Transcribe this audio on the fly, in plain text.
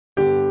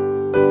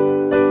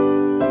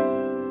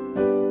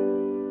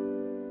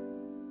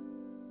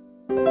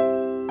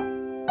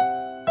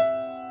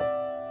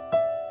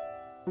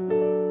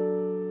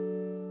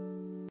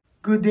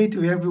Good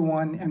day to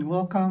everyone and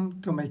welcome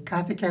to my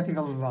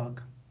catechetical vlog.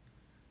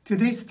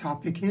 Today's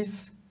topic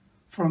is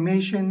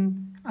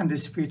formation and the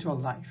spiritual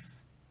life.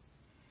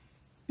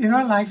 In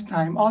our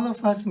lifetime, all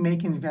of us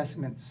make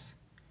investments.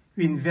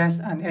 We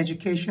invest in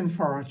education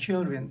for our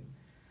children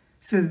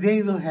so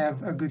they will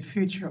have a good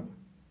future.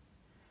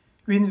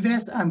 We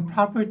invest in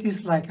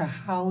properties like a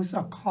house,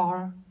 a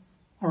car,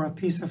 or a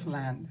piece of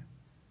land.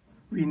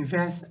 We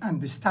invest in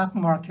the stock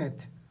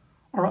market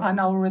or on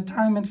our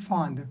retirement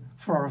fund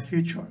for our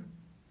future.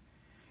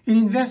 In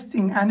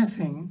investing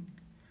anything,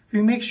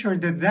 we make sure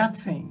that that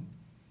thing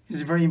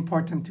is very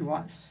important to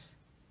us.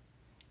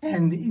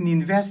 And in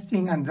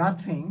investing in that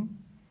thing,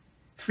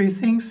 three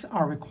things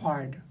are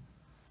required: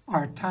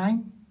 our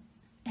time,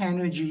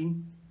 energy,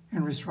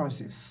 and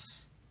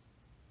resources.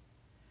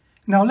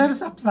 Now let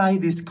us apply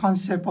this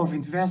concept of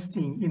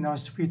investing in our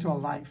spiritual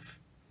life.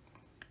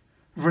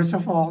 First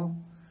of all,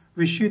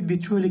 we should be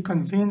truly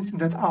convinced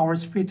that our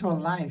spiritual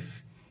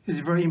life is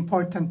very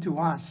important to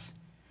us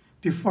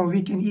before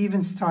we can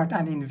even start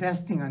on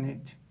investing on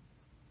it.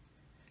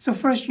 So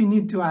first you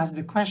need to ask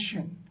the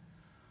question,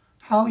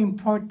 how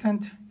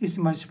important is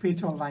my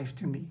spiritual life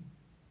to me?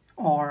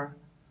 Or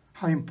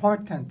how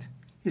important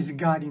is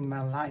God in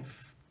my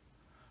life?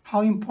 How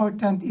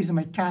important is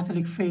my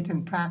Catholic faith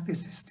and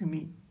practices to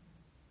me?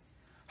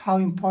 How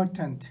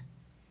important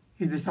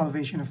is the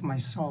salvation of my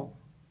soul?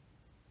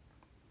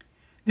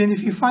 Then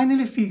if you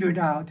finally figured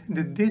out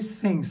that these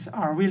things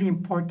are really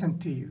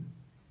important to you,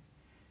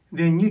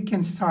 then you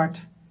can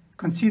start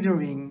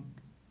considering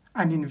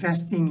and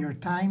investing your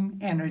time,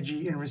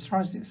 energy, and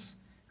resources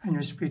in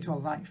your spiritual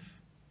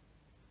life.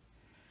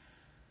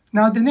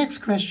 Now the next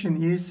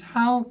question is,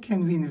 how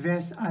can we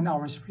invest in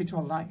our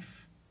spiritual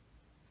life?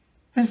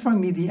 And for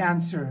me, the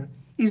answer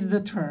is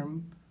the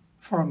term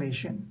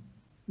formation.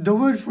 The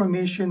word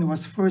formation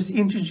was first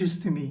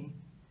introduced to me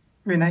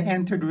when I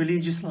entered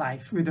religious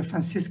life with the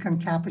Franciscan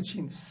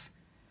Capuchins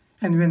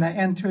and when I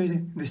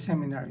entered the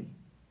seminary.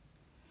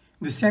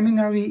 The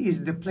seminary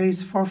is the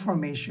place for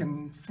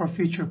formation for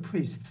future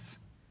priests.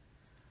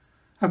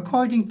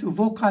 According to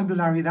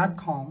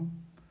vocabulary.com,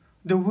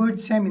 the word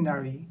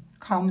seminary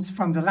comes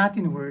from the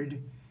Latin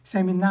word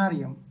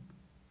seminarium,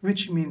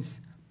 which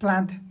means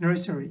plant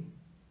nursery.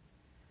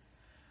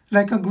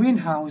 Like a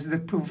greenhouse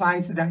that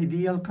provides the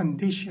ideal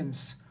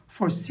conditions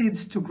for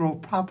seeds to grow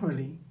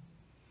properly,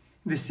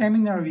 the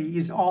seminary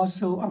is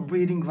also a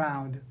breeding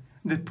ground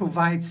that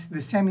provides the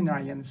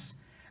seminarians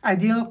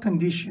ideal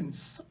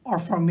conditions or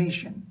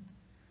formation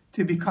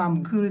to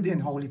become good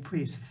and holy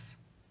priests.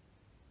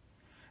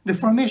 The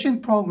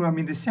formation program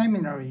in the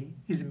seminary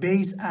is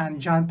based on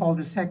John Paul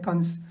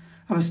II's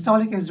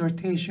apostolic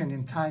exhortation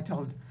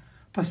entitled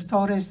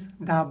Pastores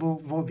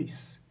Dabo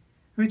Vobis,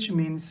 which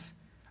means,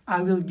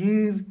 I will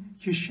give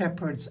you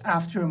shepherds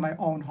after my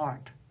own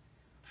heart,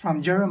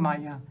 from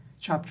Jeremiah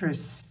chapter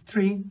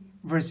 3,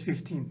 verse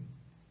 15.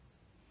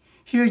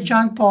 Here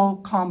John Paul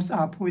comes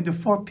up with the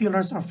four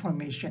pillars of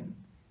formation,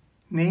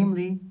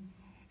 namely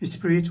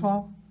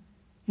spiritual,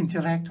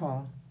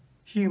 intellectual,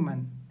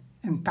 human,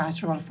 and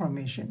pastoral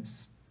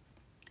formations.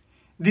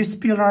 These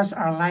pillars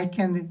are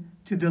likened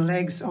to the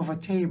legs of a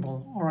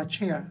table or a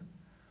chair,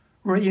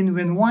 wherein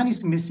when one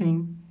is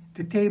missing,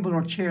 the table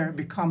or chair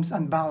becomes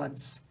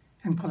unbalanced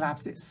and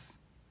collapses.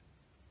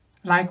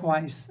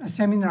 Likewise, a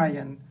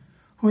seminarian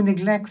who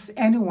neglects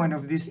any one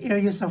of these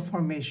areas of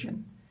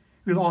formation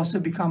will also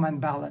become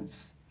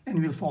unbalanced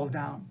and will fall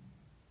down.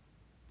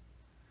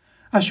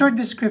 A short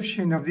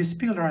description of these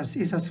pillars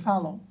is as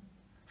follows.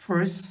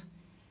 First,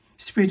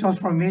 spiritual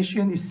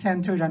formation is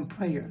centered on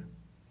prayer.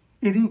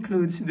 It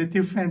includes the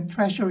different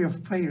treasury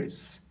of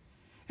prayers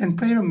and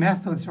prayer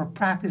methods or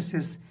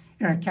practices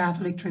in our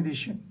Catholic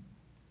tradition.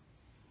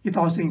 It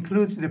also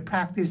includes the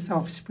practice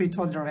of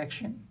spiritual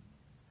direction.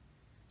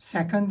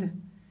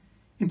 Second,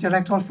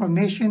 intellectual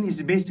formation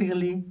is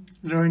basically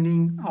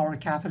learning our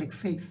Catholic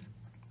faith.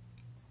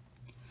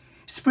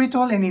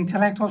 Spiritual and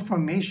intellectual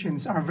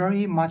formations are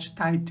very much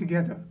tied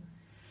together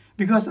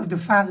because of the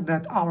fact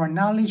that our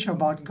knowledge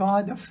about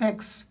God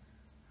affects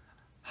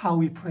how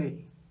we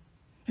pray,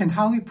 and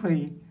how we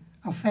pray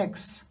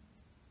affects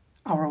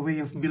our way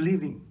of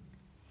believing.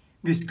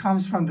 This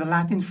comes from the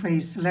Latin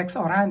phrase lex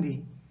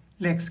orandi,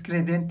 lex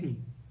credenti.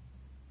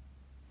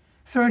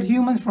 Third,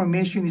 human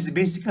formation is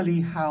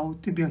basically how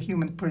to be a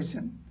human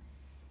person.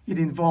 It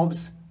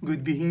involves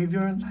good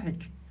behavior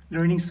like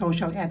learning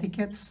social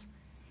etiquettes.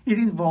 It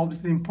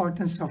involves the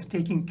importance of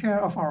taking care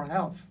of our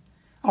health,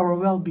 our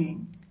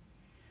well-being,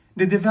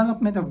 the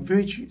development of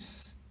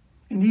virtues,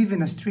 and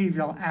even as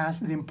trivial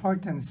as the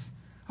importance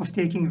of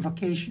taking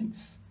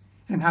vacations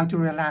and how to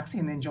relax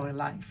and enjoy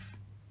life.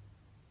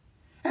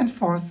 And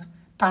fourth,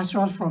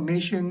 pastoral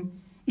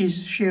formation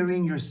is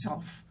sharing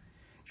yourself,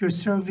 your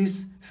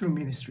service through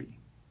ministry.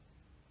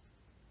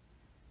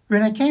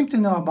 When I came to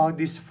know about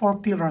these four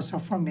pillars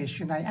of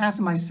formation, I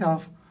asked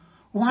myself,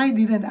 why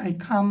didn't I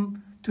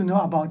come to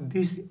know about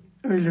this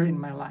earlier in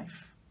my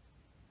life?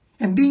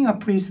 And being a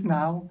priest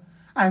now,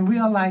 I'm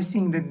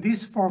realizing that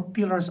these four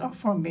pillars of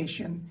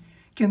formation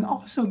can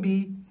also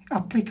be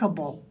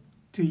applicable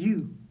to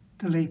you,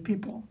 the lay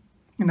people.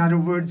 In other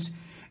words,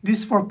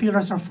 these 4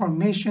 pillars of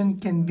formation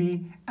can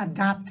be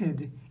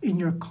adapted in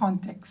your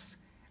context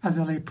as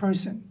a lay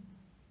person.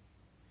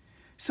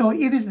 So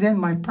it is then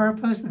my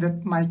purpose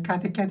that my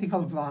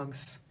catechetical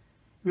vlogs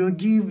will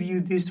give you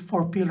these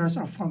 4 pillars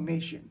of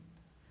formation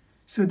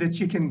so that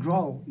you can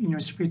grow in your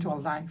spiritual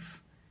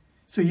life,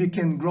 so you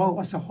can grow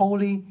as a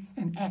holy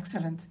and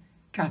excellent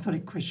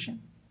Catholic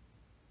Christian.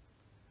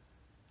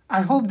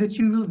 I hope that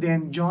you will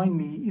then join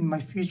me in my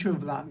future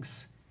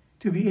vlogs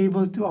to be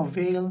able to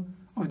avail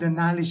of the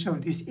knowledge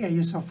of these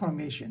areas of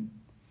formation,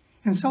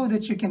 and so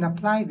that you can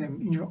apply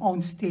them in your own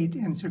state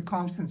and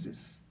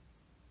circumstances.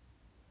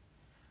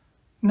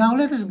 Now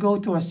let us go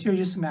to a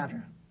serious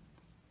matter.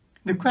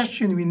 The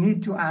question we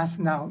need to ask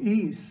now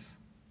is,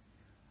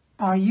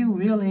 are you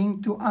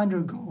willing to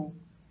undergo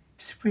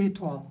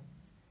spiritual,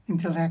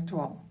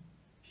 intellectual,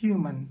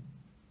 human,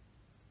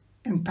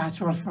 and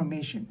pastoral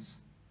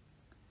formations?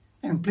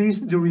 And please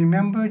do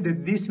remember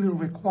that this will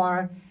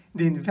require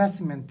the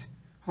investment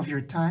of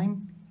your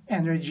time,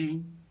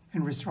 energy,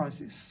 and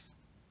resources.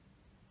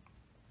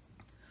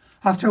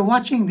 After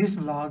watching this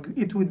vlog,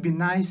 it would be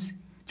nice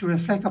to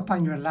reflect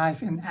upon your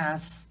life and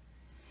ask,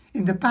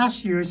 in the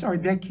past years or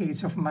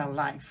decades of my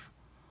life,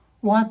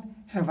 what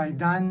have I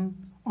done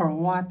or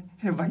what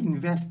have I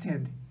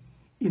invested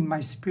in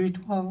my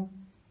spiritual,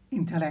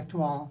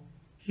 intellectual,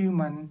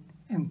 human,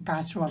 and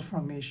pastoral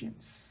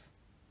formations?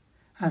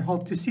 I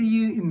hope to see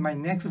you in my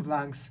next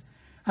vlogs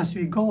as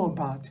we go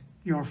about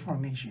your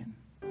formation.